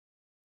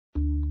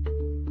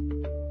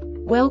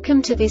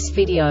Welcome to this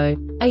video.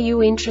 Are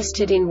you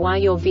interested in why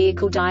your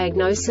vehicle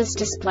diagnosis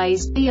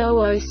displays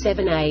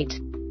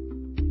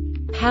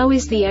B0078? How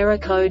is the error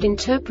code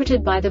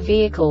interpreted by the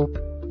vehicle?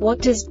 What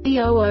does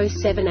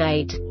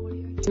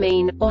B0078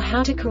 mean, or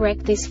how to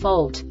correct this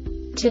fault?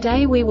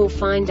 Today we will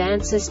find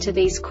answers to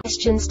these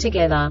questions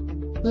together.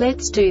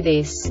 Let's do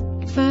this.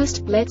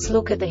 First, let's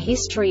look at the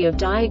history of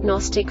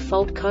diagnostic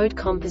fault code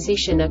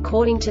composition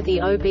according to the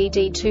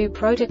OBD2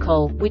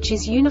 protocol, which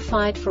is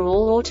unified for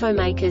all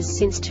automakers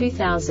since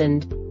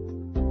 2000.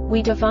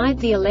 We divide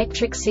the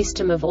electric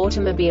system of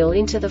automobile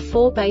into the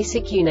four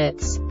basic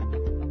units: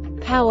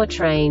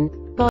 powertrain,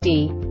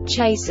 body,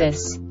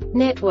 chassis,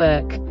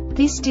 network.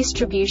 This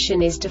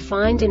distribution is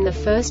defined in the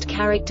first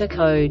character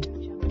code.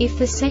 If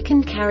the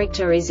second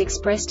character is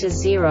expressed as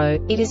 0,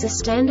 it is a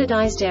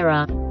standardized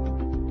error.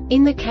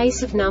 In the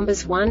case of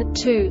numbers 1,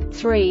 2,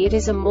 3, it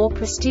is a more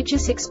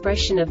prestigious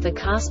expression of the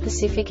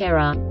car-specific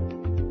error.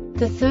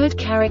 The third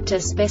character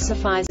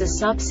specifies a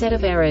subset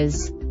of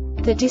errors.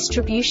 The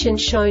distribution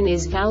shown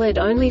is valid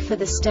only for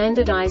the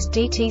standardized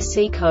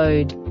DTC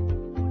code.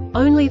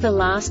 Only the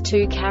last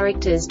two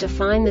characters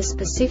define the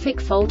specific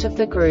fault of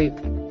the group.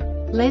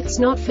 Let's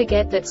not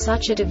forget that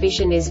such a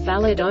division is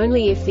valid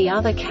only if the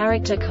other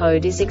character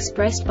code is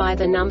expressed by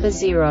the number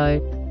 0.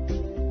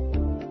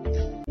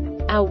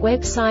 Our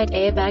website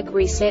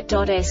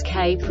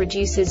airbagreset.sk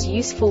produces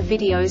useful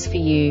videos for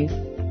you.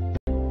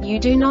 You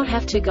do not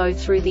have to go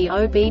through the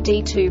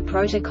OBD2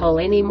 protocol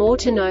anymore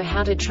to know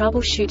how to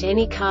troubleshoot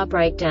any car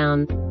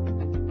breakdown.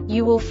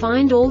 You will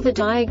find all the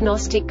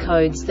diagnostic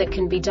codes that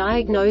can be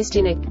diagnosed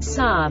in a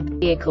Saab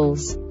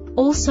vehicles.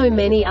 Also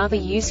many other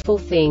useful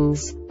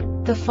things.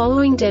 The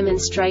following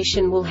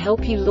demonstration will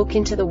help you look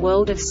into the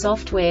world of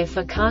software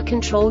for car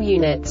control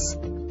units.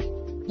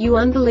 You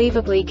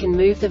unbelievably can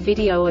move the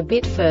video a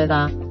bit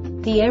further.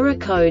 The error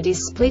code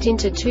is split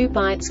into 2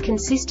 bytes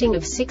consisting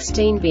of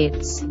 16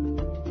 bits.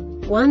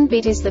 1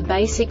 bit is the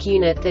basic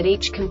unit that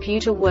each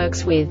computer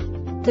works with.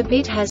 The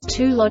bit has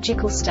 2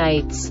 logical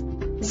states: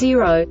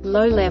 0,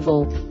 low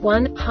level,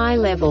 1, high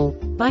level.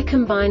 By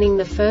combining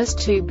the first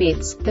 2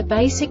 bits, the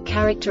basic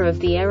character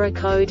of the error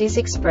code is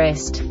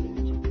expressed.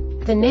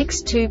 The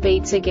next 2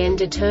 beats again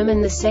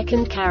determine the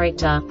second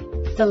character.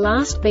 The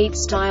last beat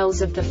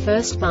styles of the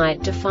first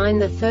byte define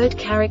the third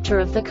character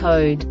of the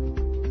code.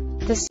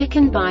 The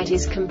second byte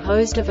is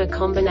composed of a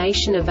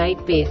combination of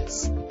 8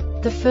 bits.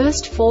 The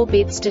first 4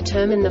 bits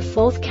determine the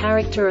fourth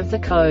character of the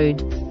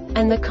code.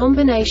 And the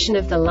combination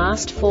of the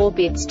last 4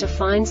 bits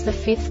defines the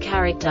fifth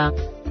character.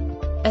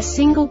 A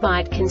single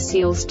byte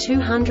conceals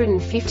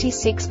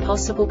 256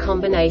 possible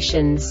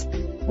combinations.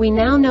 We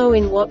now know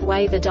in what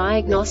way the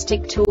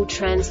diagnostic tool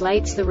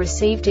translates the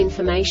received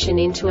information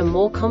into a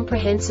more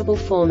comprehensible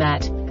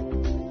format.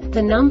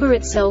 The number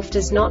itself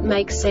does not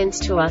make sense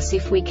to us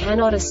if we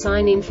cannot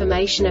assign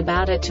information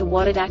about it to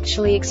what it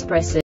actually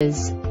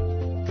expresses.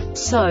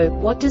 So,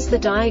 what does the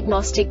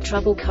diagnostic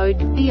trouble code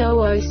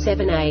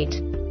B0078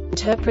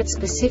 interpret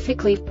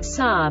specifically for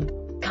Saab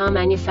car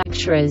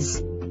manufacturers?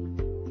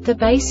 The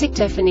basic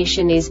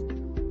definition is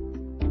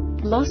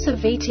loss of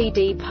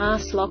VTD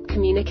pass lock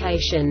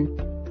communication.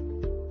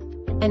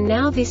 And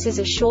now this is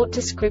a short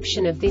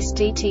description of this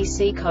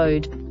DTC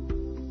code.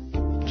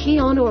 Key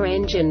on or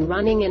engine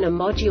running and a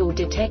module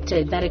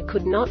detected that it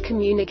could not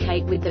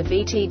communicate with the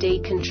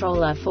VTD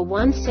controller for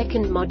 1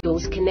 second.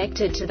 Modules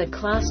connected to the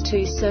Class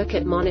 2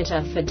 circuit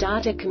monitor for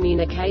data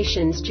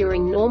communications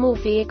during normal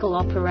vehicle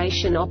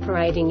operation.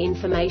 Operating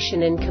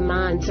information and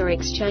commands are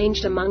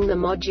exchanged among the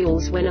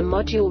modules. When a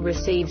module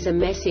receives a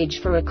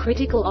message for a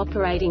critical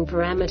operating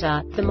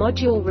parameter, the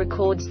module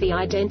records the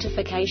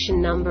identification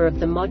number of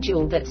the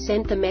module that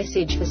sent the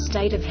message for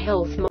state of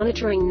health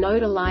monitoring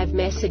node alive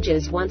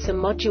messages. Once a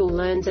module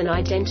learns an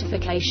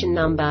identification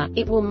number,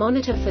 it will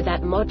monitor for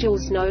that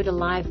module's node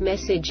alive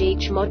message.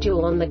 Each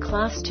module on the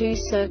Class 2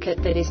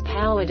 circuit that is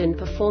powered and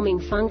performing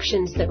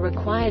functions that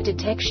require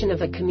detection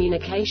of a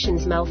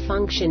communications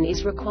malfunction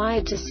is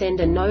required to send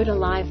a node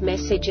alive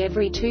message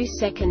every 2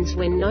 seconds.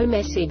 When no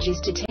message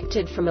is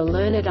detected from a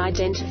learned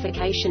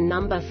identification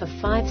number for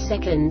 5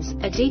 seconds,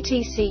 a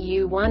DTC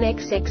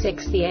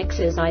U1xxx. The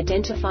X's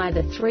identify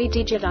the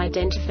 3-digit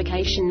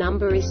identification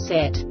number is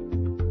set.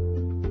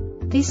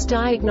 This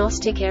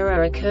diagnostic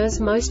error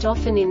occurs most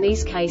often in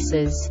these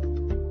cases: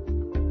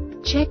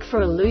 check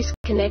for a loose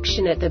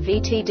connection at the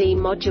VTD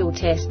module.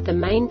 Test the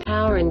main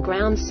power and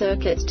ground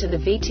circuits to the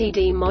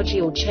VTD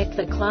module. Check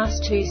the Class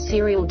 2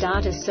 serial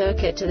data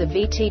circuit to the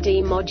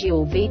VTD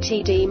module.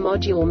 VTD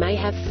module may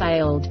have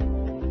failed.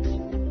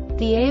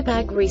 The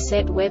Airbag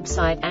Reset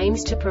website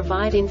aims to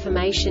provide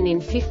information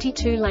in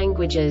 52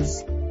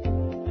 languages.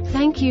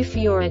 Thank you for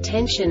your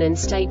attention and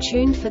stay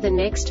tuned for the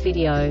next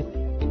video.